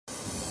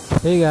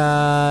Hey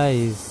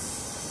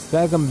guys,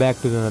 welcome back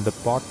to another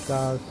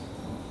podcast.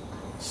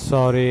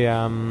 Sorry,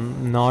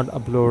 I'm not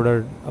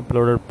uploaded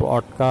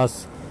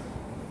podcast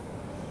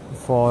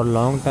for a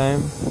long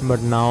time,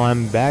 but now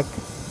I'm back.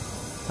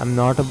 I'm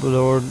not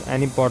upload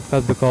any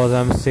podcast because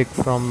I'm sick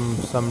from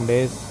some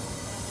days.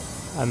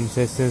 I'm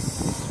sick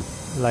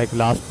since like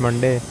last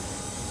Monday,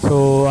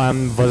 so I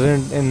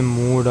wasn't in the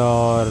mood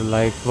or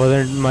like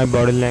wasn't my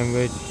body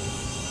language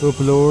to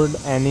upload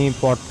any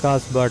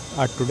podcast. But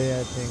today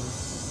I think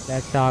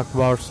let's talk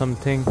about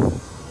something.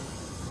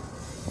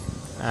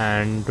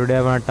 And today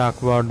I want to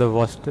talk about the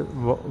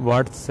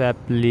WhatsApp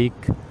leak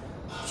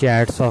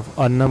chats of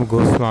Arnab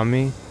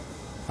Goswami.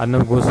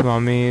 Arnab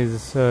Goswami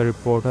is a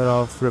reporter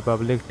of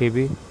Republic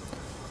TV,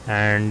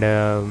 and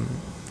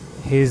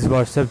his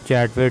WhatsApp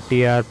chat with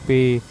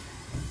TRP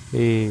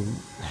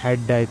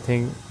head, I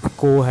think,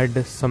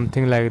 co-head,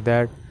 something like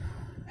that,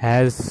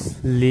 has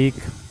leak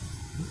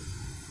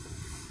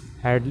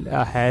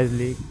has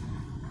leaked,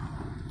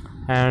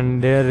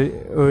 and they're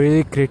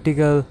really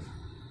critical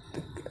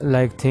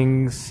like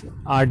things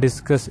are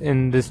discussed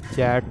in this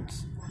chat.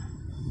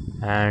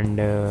 And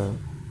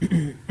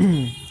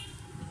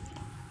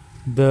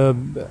the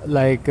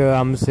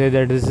I'm say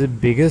that this is the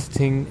biggest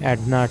thing at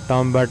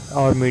Natam, but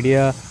our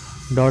media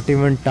don't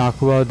even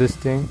talk about this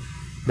thing.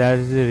 That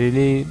is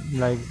really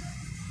like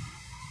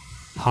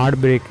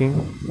heartbreaking.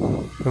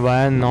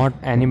 Why not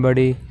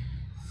anybody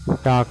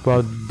talk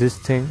about this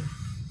thing?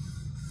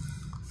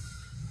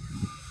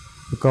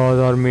 Because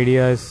our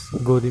media is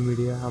Godi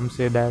media. I'm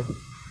say that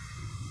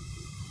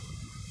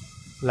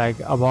like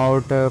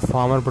about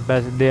farmer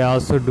protest, they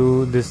also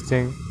do this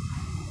thing.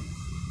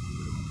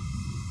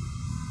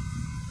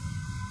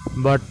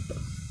 But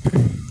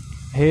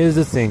here's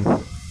the thing,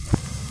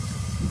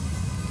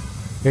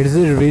 it is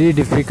really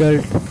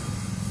difficult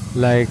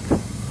like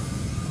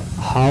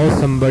how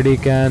somebody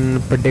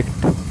can predict,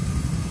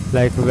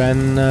 like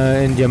when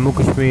in Jammu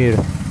Kashmir,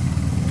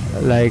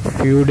 like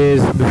few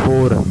days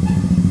before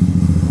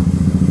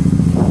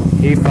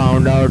he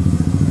found out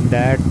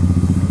that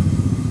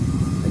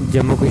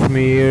Jammu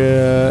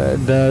Kashmir,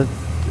 the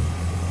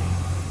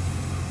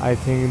I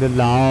think the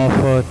law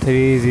of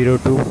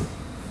 302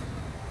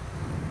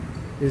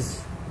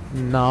 is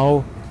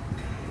now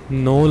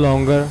no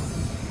longer.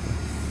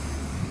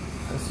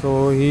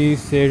 So he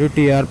said to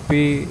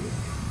TRP,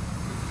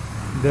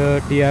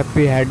 the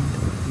TRP head,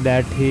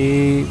 that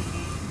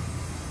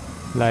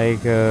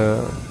like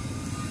uh,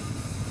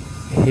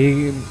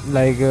 he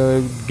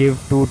give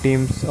two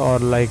teams, or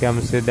like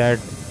I'm say that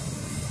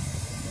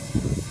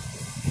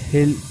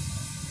he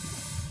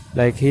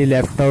he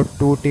left out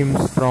two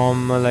teams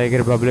from like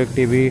Republic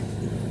TV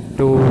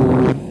to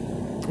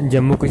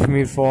Jammu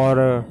Kashmir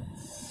for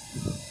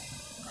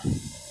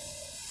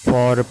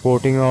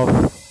reporting of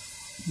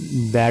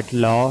that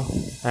law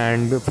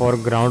and for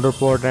ground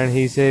report. And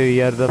he said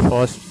we are the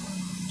first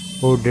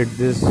who did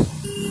this.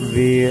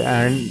 We,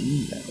 and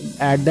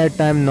at that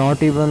time,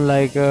 not even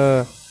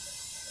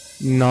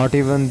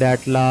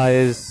that law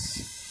is,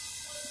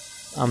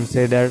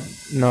 say that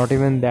not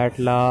even that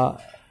law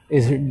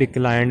is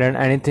declined, and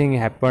anything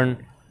happened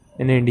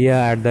in India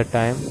at that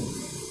time.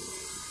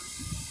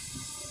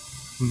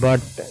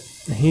 But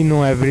he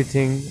know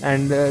everything,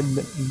 and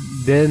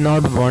there's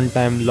not one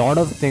time, lot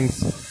of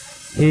things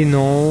he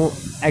know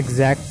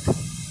exact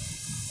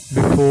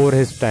before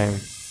his time.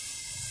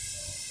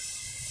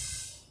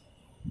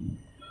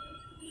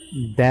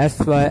 That's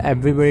why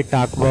everybody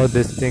talk about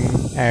this thing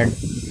at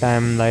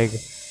time. Like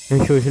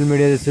in social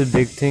media, this is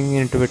big thing.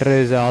 In Twitter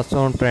is also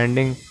on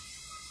trending.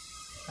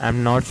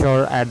 I'm not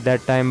sure at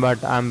that time,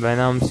 but when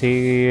I'm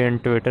seeing in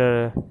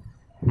Twitter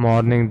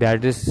morning,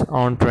 that is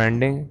on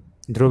trending.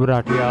 Dhruv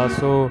Rathi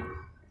also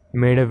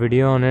made a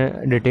video on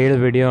it, detailed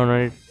video on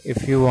it.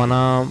 If you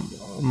wanna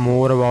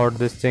more about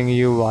this thing,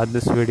 you watch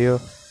this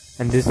video,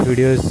 and this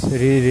video is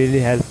really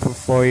helpful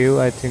for you,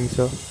 I think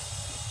so.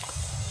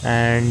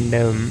 And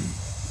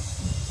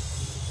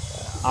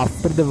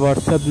after the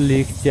WhatsApp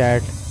leak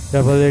chat,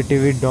 Double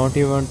TV don't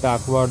even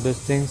talk about this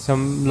thing.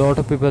 Lot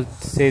of people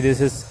say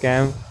this is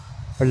scam,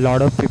 but a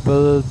lot of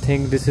people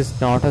think this is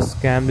not a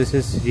scam. This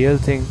is real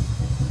thing.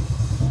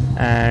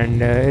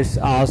 And it's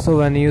also,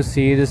 when you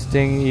see this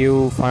thing,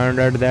 you find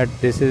out that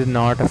this is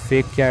not a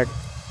fake chat.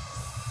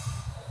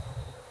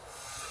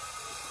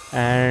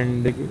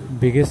 And the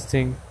biggest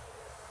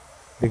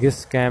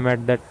scam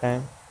at that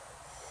time.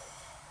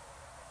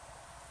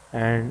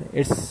 And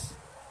it's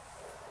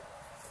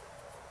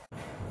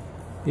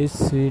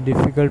really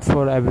difficult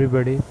for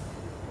everybody.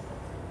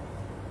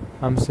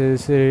 I'm saying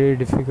it's really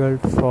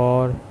difficult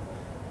for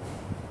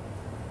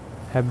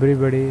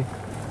everybody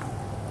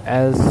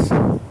else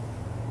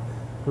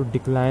to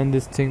decline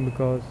this thing,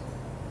 because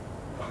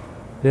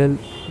there are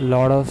a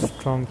lot of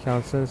strong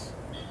chances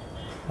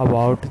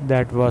about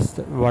that was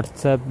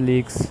WhatsApp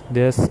leaks.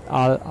 There's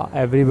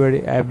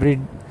every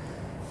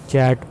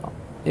chat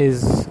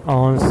is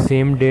on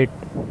same date,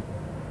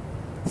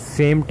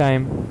 same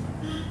time.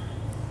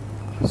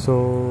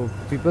 So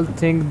people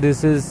think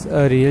this is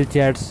a real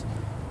chats,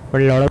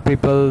 but a lot of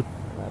people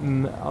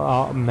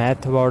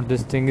math about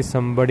this thing is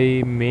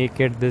somebody make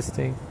it this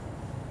thing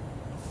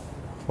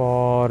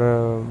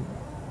for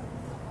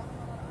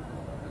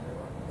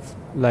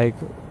like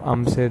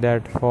say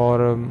that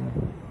for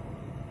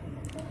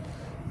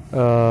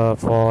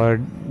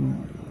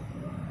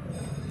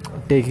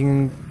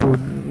taking to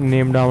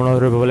name down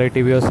of Republic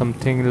TV or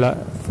something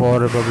for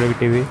Republic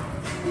TV,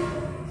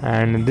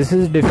 and this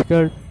is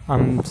difficult.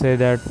 Say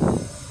that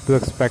to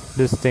expect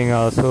this thing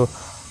also,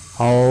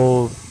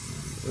 how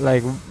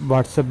like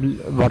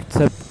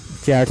WhatsApp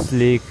chats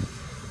leak,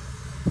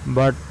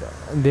 but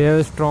there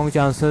are strong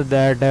chances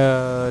that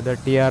the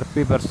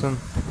TRP person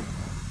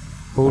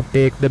who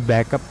take the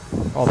backup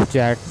of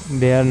chat,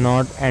 they are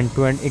not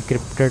end-to-end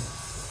encrypted,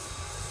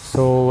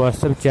 so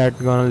WhatsApp chat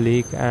gonna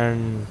leak,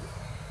 and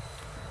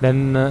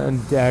then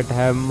that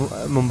have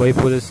Mumbai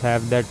police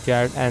have that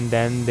chat and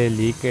then they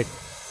leak it.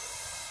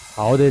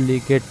 How they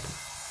leak it?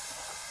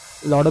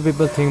 A lot of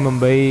people think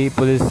Mumbai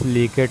police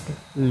leaked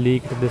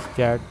this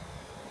chat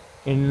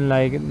in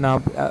like now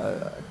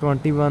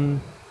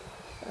 21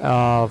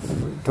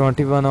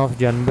 21 of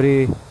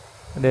January.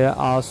 There are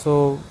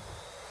also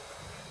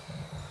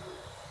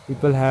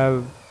people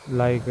have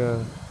like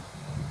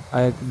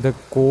the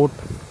court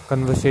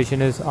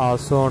conversation is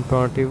also on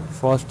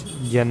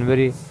 21st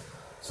January,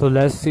 so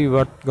let's see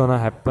what's gonna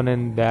happen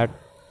in that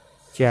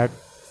chat,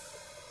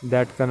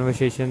 that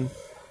conversation.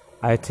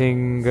 I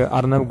think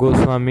Arnab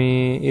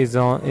Goswami is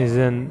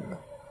in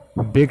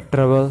big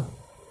trouble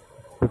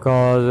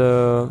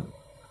because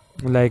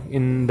like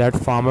in that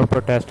farmer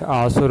protest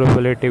also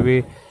Republic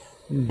TV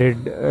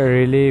did a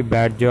really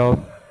bad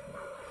job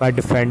by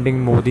defending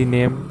Modi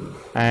name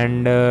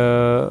and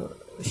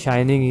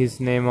shining his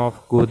name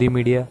of Godi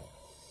Media,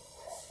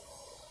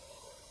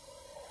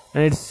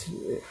 and it's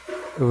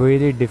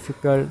really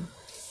difficult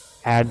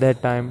at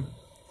that time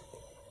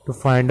to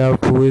find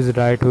out who is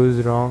right, who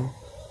is wrong.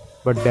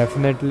 But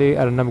definitely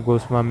Arnab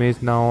Goswami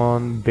is now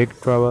on big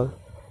trouble.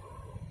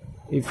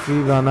 If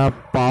he gonna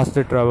pass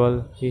the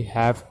trouble, he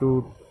have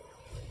to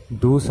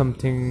do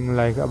something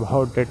like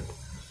about it.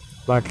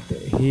 But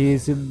he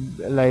is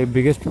like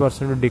biggest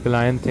person to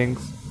decline things.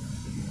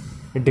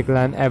 He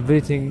decline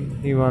everything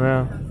he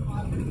wanna.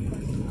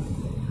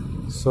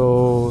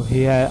 So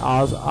he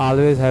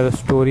always have a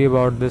story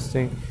about this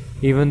thing.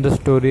 Even the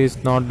story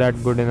is not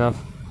that good enough,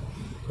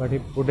 but he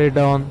put it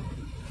on,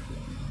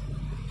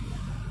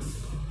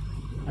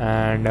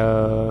 and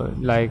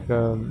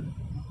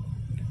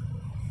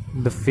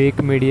the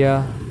fake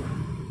media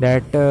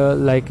that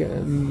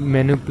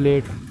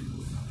manipulate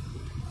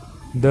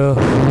the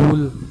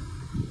whole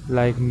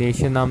like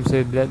nation.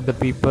 Say that the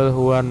people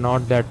who are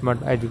not that much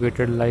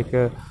educated,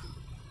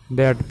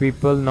 that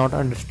people not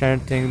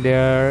understand things. They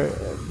are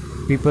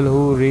people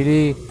who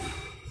really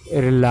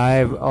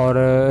rely or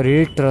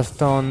really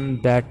trust on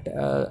that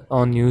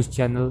on news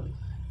channel,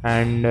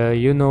 and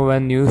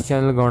when news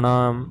channel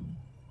gonna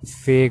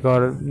fake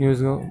or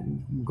news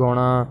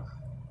gonna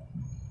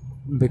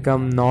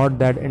become not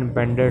that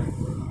independent,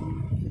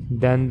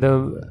 then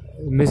the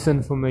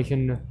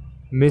misinformation,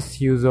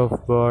 misuse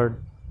of word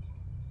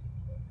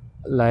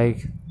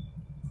like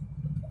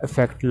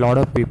affect a lot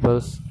of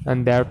peoples,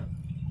 and that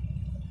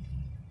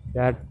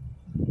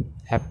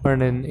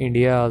happened in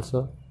India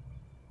also.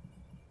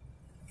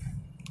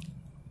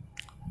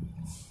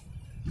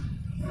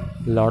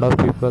 A lot of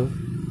people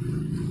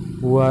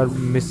who are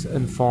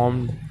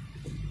misinformed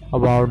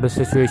about the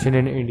situation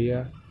in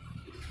India,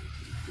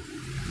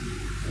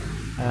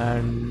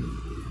 and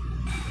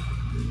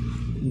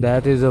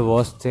that is the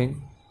worst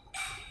thing.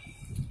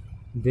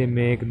 They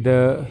make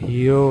the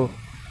hero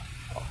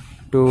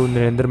to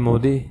Narendra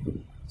Modi,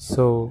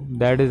 so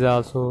that is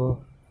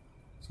also.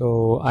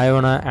 So I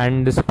wanna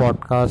end this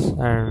podcast,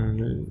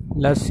 and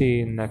let's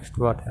see next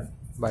what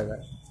happens. Bye bye.